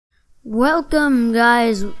Welcome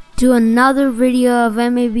guys to another video of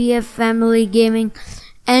MABF Family Gaming,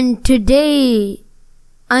 and today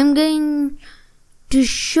I'm going to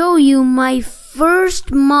show you my first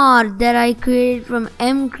mod that I created from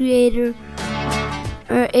MCreator.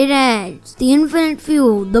 It adds the infinite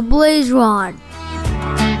fuel, the blaze rod,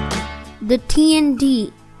 the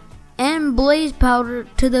TNT, and blaze powder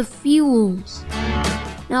to the fuels.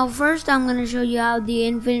 Now first I'm going to show you how the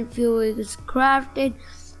infinite fuel is crafted.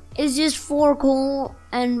 It's just 4 coal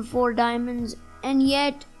and 4 diamonds, and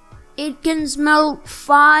yet it can smelt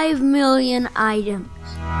 5 million items.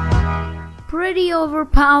 Pretty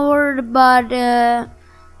overpowered, but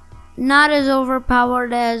not as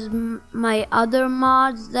overpowered as my other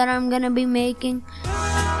mods that I'm gonna be making.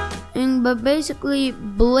 But basically,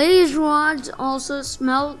 blaze rods also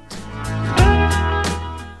smelt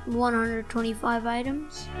 125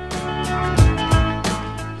 items.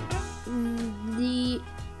 The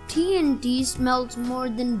TNT smelts more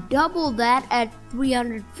than double that at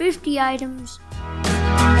 350 items.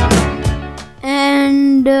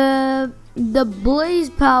 And the blaze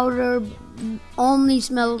powder only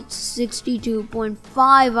smelts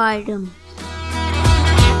 62.5 items.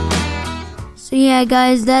 So yeah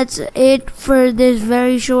guys, that's it for this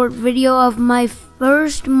very short video of my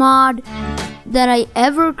first mod that I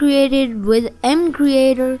ever created with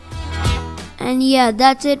MCreator. And yeah,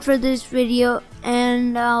 that's it for this video,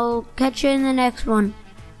 and I'll catch you in the next one.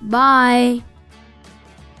 Bye.